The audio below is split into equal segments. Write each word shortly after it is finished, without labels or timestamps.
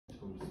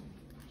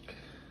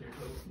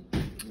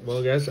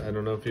Well, guys, I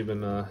don't know if you've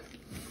been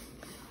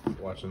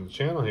watching the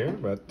channel here,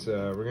 but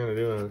we're gonna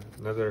do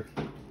another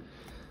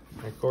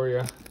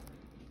IKORIA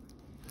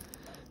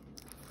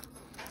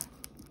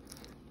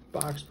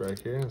box break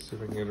here. Let's see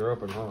if we can get her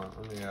open. Hold on,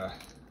 let me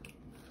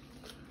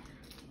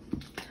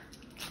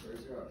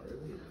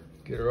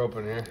get her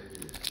open here.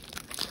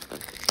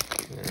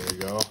 There we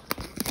go.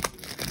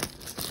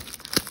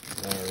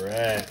 All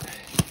right.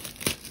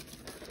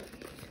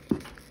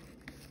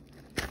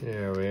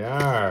 Here we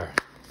are.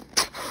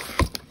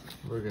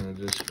 We're gonna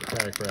just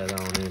crack right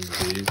on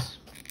into these.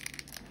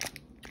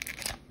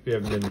 If you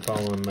haven't been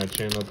following my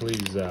channel,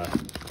 please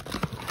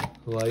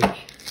like,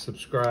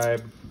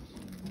 subscribe,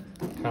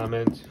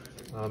 comment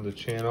on the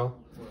channel.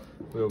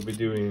 We'll be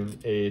doing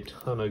a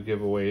ton of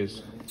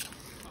giveaways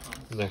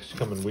the next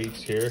coming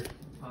weeks here.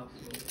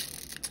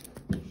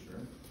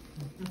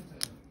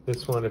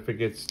 This one, if it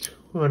gets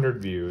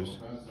 200 views,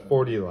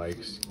 40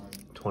 likes,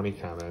 20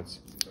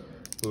 comments,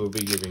 we will be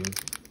giving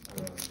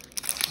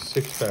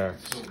 6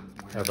 packs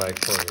of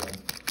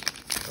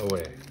IKORIA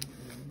away.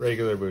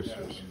 Regular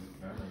boosters.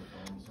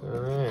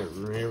 Alright,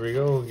 here we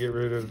go. We'll get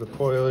rid of the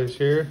foilies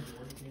here.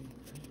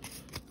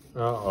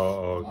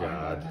 Oh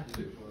god.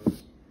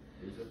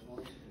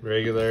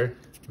 Regular,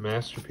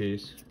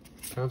 masterpiece,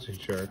 bouncing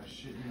shark,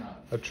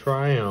 a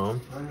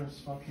triumph,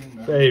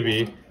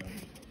 baby.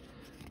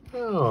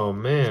 Oh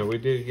man, we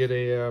did get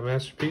a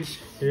masterpiece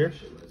here.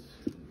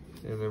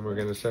 And then we're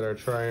gonna set our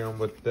triumph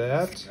with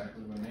that.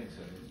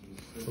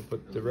 We'll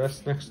put the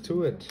rest next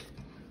to it.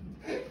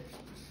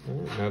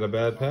 Oh, not a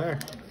bad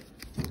pack.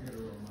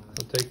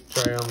 I'll take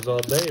triumphs all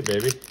day,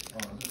 baby.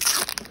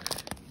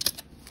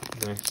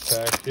 Next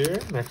pack here,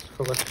 next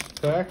collection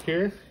pack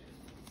here.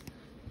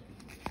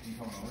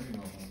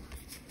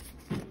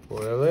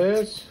 Foil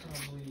is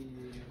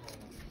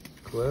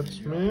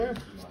Clipsmere,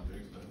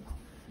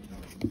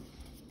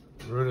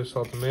 Runus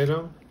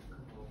Ultimatum,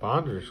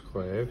 Bonder's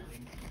Clave,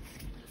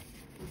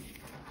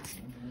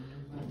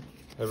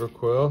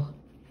 Everquill.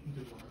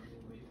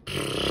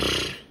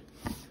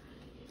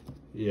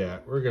 Yeah,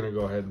 we're gonna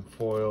go ahead and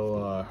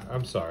foil,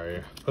 I'm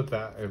sorry, put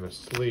that in a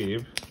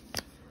sleeve.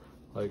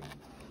 Like,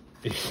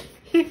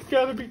 you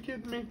gotta be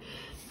kidding me.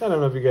 I don't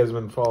know if you guys have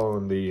been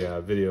following the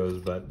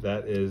videos, but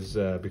that is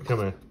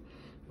become a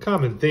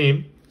common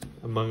theme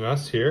among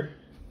us here.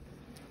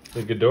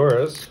 The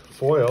Ghidoras,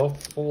 foil,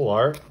 full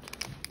art.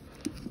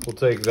 We'll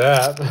take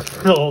that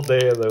all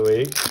day of the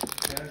week.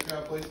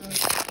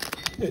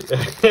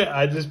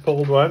 I just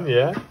pulled one,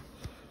 yeah.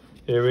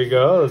 Here we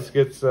go. Let's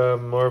get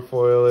some more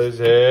foilers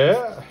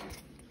here.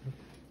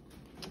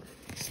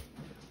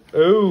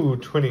 Oh,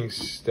 twinning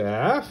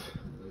staff.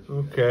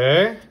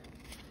 Okay.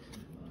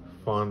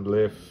 Fond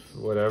lift,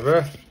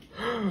 whatever.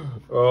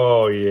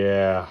 Oh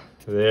yeah.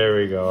 There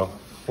we go.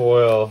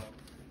 Foil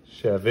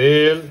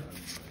Cheville.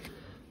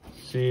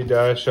 Sea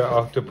Dasher,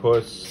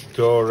 Octopus,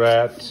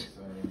 Dorat.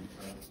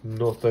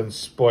 Nothing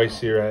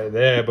spicy right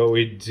there, but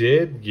we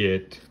did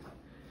get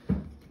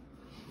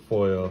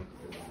foil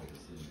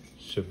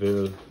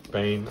Cheville,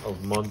 Bane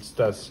of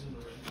Monsters.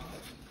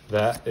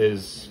 That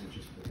is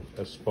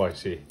a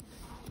spicy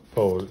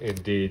foil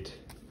indeed.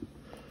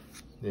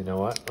 You know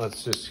what?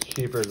 Let's just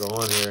keep her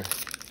going here.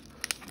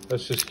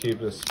 Let's just keep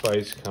the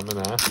spice coming,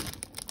 huh?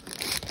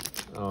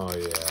 Oh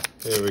yeah,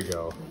 here we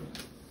go.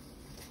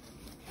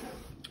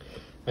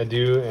 I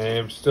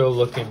am still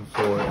looking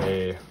for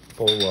a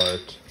full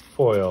art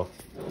foil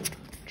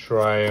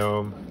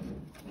Triumph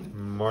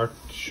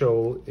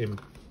Martial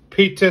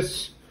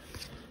Impetus,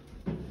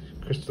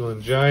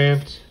 Crystalline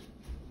Giant,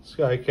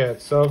 Skycat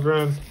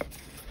Sovereign,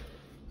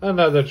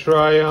 another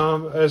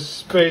Triumph, a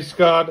Space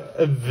God.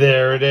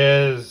 There it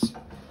is,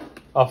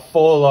 a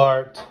full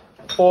art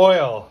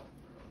foil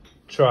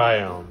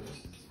Triumph.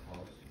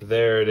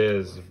 There it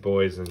is,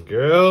 boys and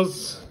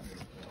girls.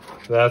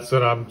 That's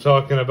what I'm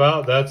talking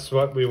about. That's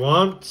what we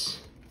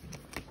want.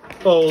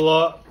 Full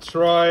art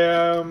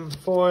Triumph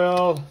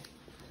foil.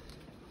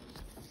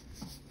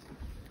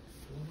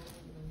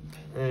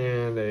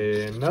 And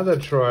another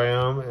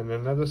Triumph and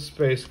another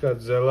Space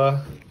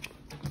Godzilla.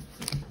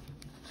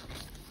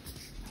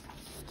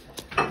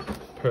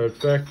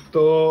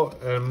 Perfecto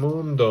El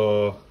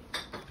Mundo.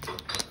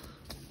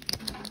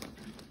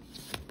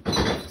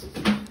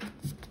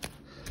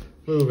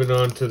 Moving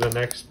on to the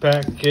next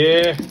pack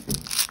here.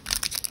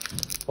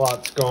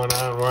 Lots going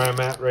on where I'm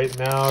at right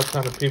now. A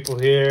ton of people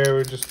here.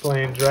 We're just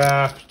playing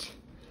draft.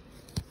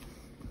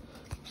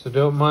 So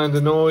don't mind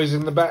the noise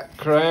in the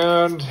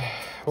background.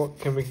 What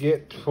can we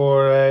get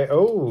for a...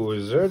 Oh,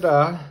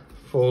 Zerda.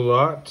 Full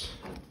art.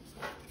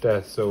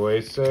 Death's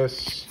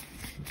Oasis.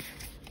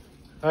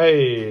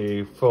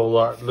 Hey, full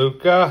art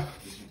Luca.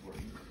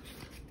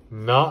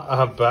 Not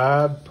a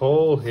bad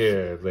pull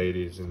here,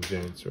 ladies and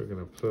gents. We're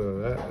going to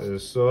put that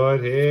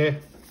aside here.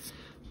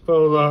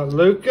 Full art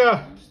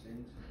Luca.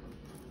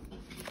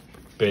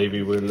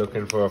 Baby, we're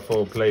looking for a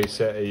full play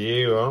set of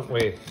you, aren't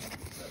we?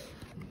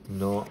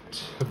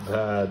 Not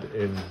bad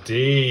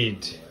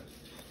indeed.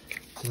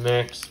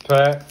 Next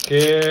pack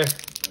here.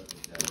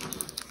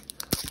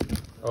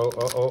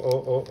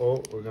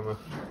 Oh, we're gonna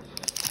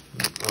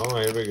Oh,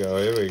 here we go,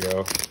 here we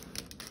go.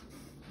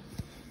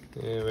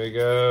 Here we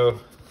go.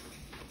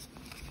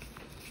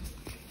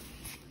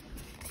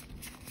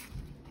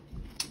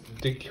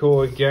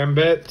 Decoy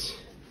Gambit.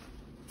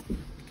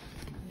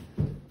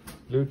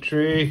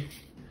 Lutri.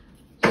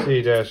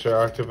 Sea Dasher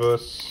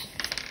Octopus.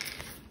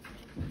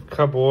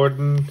 Cub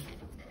Warden.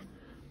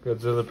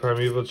 Godzilla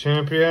Primeval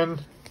Champion.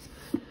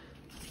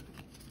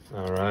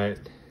 Alright.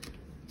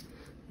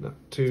 Not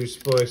too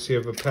spicy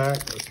of a pack.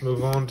 Let's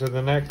move on to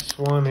the next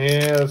one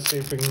here. Let's see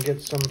if we can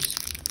get some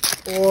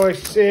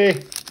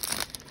spicy.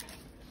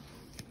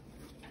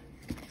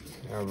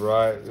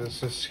 Alright, let's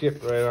just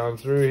skip right on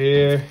through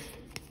here.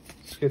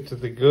 Let's get to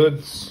the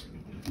goods.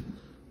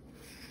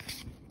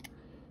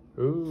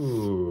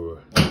 Ooh.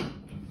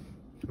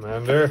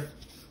 Commander.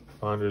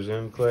 Founder's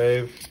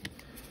Enclave.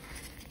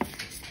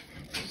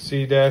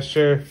 Sea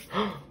Dasher.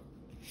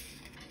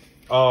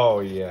 Oh,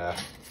 yeah.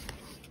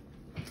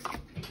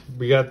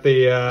 We got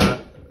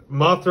the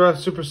Mothra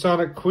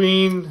Supersonic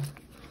Queen.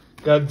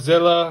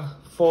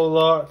 Godzilla Full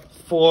Art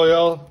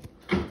Foil.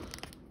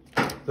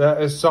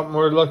 That is something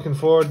we're looking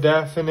for,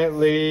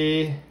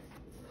 definitely.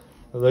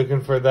 We're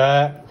looking for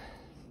that.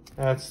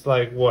 That's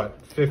like,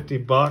 what, 50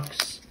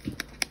 bucks?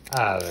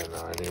 I don't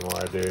know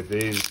anymore, dude.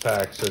 These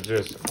packs are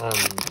just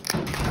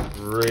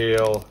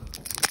unreal.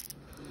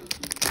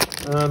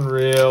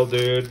 Unreal,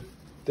 dude.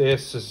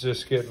 This is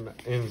just getting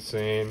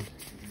insane.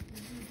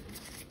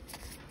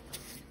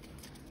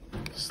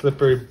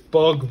 Slippery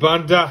Bug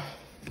Bunda.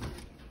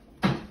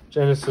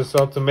 Genesis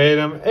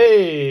Ultimatum.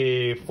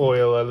 Hey,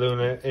 Foil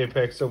Aluna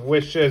Apex of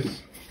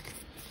Wishes.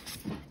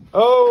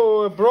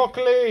 Oh, a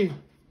Broccoli.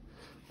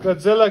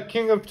 Godzilla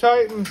King of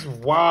Titans.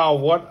 Wow,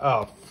 what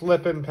a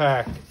flippin'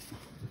 pack.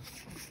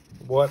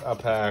 What a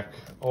pack.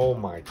 Oh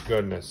my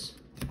goodness.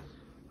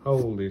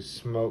 Holy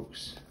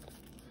smokes.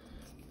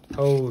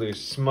 Holy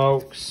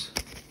smokes.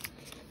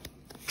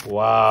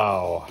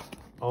 Wow.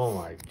 Oh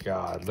my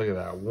god, look at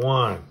that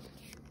one.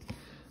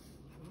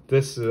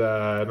 This is,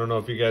 I don't know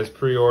if you guys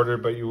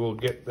pre-ordered, but you will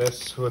get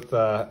this with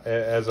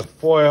as a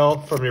foil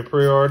from your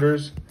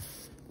pre-orders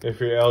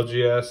if your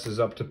LGS is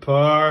up to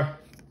par.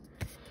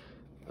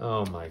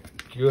 Oh my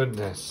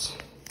goodness.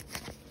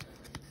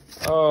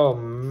 Oh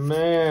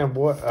man,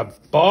 what a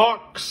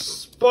box,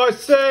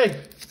 spicy.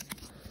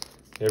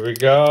 Here we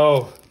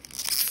go.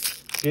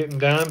 Getting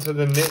down to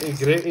the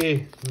nitty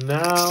gritty.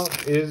 Now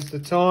is the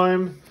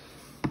time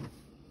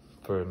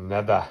for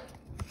another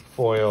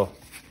foil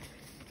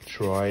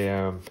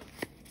Triumph.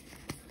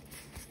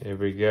 Here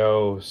we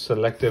go.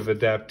 Selective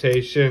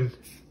Adaptation.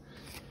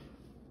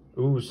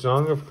 Ooh,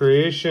 Song of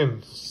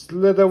Creation.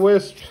 Slither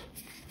Wisp.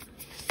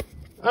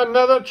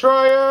 Another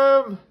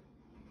Triumph.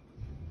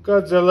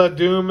 Godzilla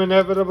Doom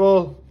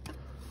Inevitable.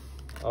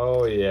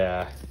 Oh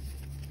yeah.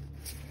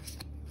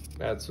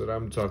 That's what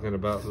I'm talking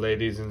about,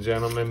 ladies and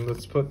gentlemen.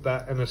 Let's put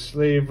that in a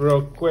sleeve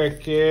real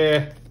quick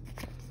here.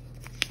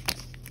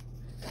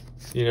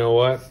 You know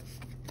what?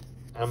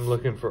 I'm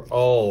looking for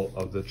all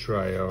of the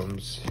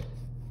Triumphs.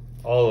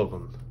 All of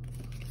them.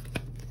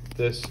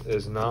 This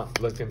is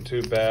not looking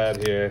too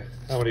bad here.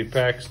 How many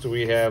packs do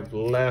we have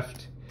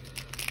left?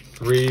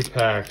 3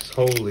 packs.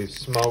 Holy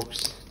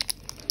smokes.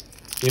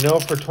 You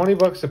know, for 20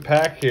 bucks a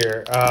pack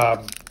here,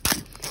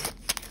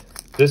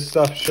 this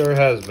stuff sure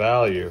has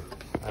value.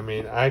 I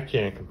mean, I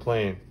can't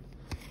complain.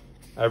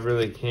 I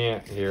really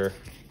can't here.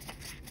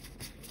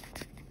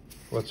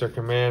 What's our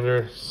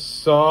commander?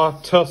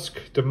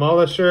 Sawtusk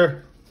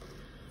Demolisher.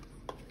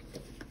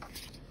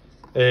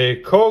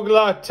 A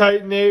Kogla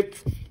Titan Ape.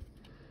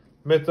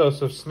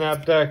 Mythos of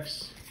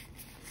Snapdex.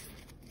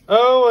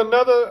 Oh,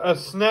 another a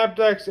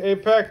Snapdex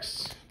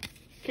Apex.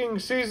 King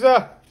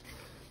Caesar.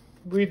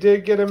 We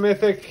did get a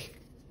mythic.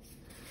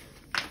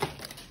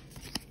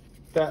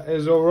 That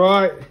is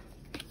alright.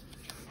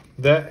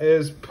 That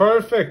is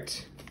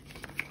perfect.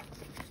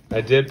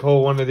 I did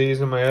pull one of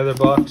these in my other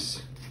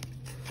box.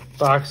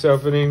 Box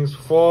openings.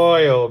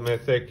 Foil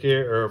mythic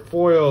here. Or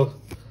foil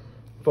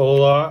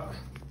full art.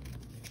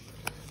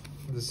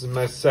 This is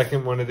my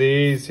second one of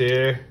these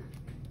here.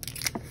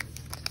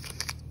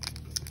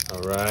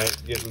 Alright,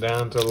 getting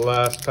down to the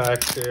last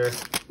packs here.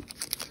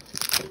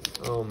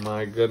 Oh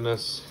my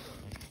goodness.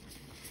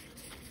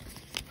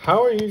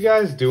 How are you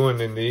guys doing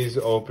in these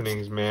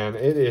openings, man?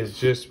 It has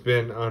just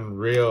been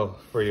unreal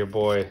for your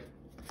boy.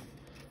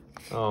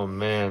 Oh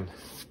man.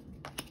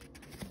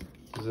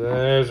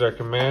 There's our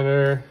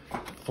commander.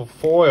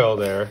 Foil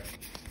there.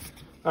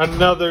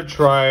 Another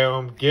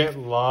Triumph. Get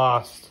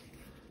lost.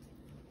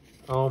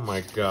 Oh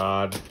my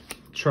god.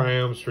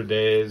 Triumphs for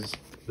days.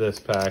 This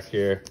pack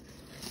here.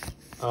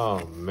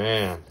 Oh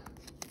man.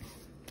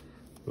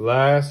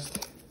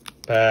 Last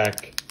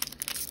pack.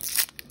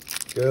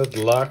 Good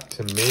luck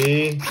to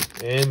me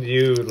and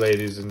you,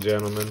 ladies and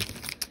gentlemen.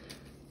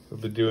 We'll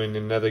be doing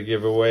another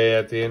giveaway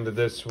at the end of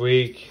this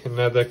week.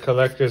 Another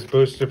collector's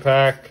booster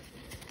pack.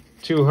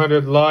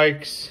 200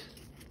 likes.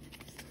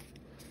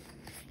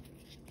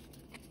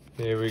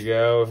 Here we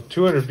go.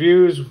 200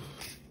 views.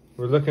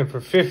 We're looking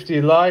for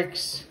 50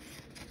 likes.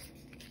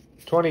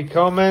 20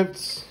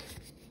 comments.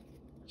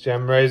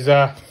 Gem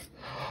Razor.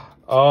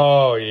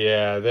 Oh,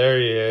 yeah, there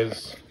he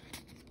is.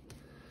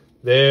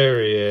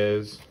 There he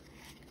is.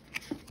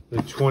 The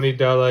 $20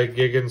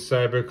 Gigan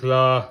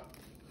Cyberclaw.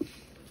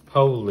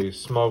 Holy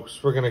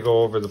smokes. We're going to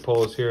go over the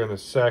pulls here in a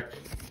sec.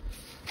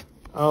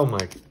 Oh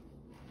my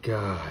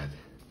God.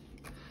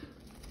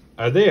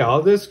 Are they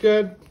all this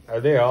good? Are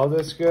they all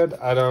this good?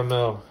 I don't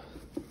know.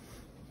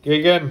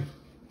 Gigan.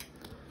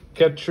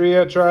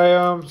 Katria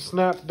Triumph.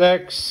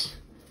 Snapdex.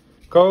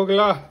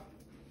 Kogla.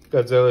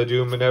 Godzilla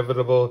Doom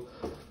Inevitable.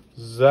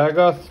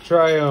 Zagoth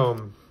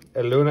Triumph.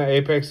 Eluna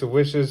Apex of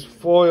Wishes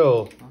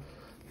Foil.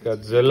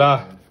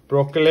 Godzilla.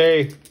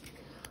 Broccoli.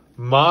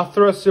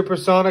 Mothra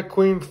Supersonic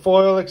Queen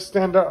Foil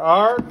Extender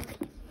Art.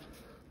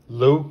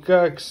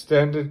 Luca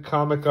Extended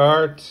Comic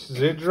Art.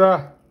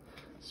 Zidra.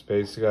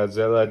 Space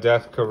Godzilla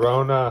Death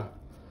Corona.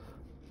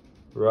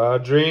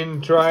 Rodrine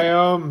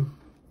Triumph.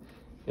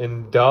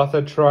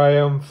 Indotha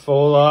Triumph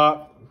Full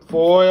Art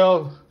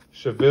Foil.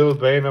 Cheville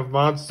Bane of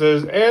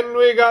Monsters. And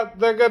we got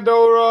the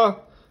Ghidorah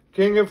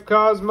King of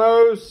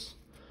Cosmos.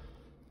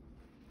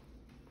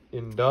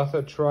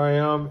 Indotha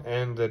Triumph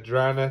and the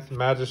Draneth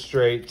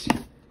Magistrate.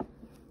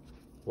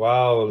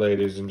 Wow,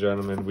 ladies and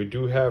gentlemen, we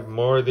do have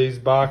more of these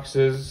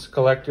boxes,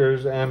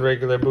 collectors and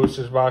regular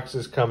boosters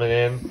boxes coming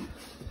in.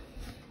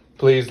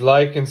 Please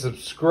like and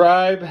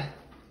subscribe.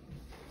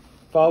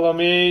 Follow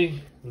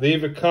me.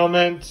 Leave a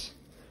comment.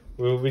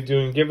 We'll be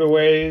doing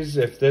giveaways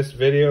if this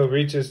video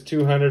reaches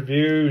 200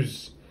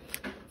 views,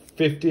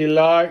 50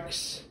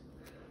 likes,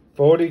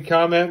 40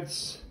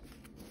 comments.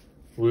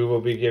 We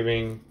will be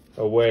giving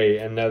away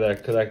another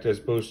collector's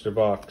booster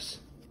box.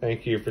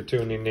 Thank you for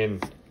tuning in.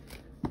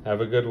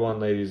 Have a good one,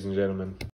 ladies and gentlemen.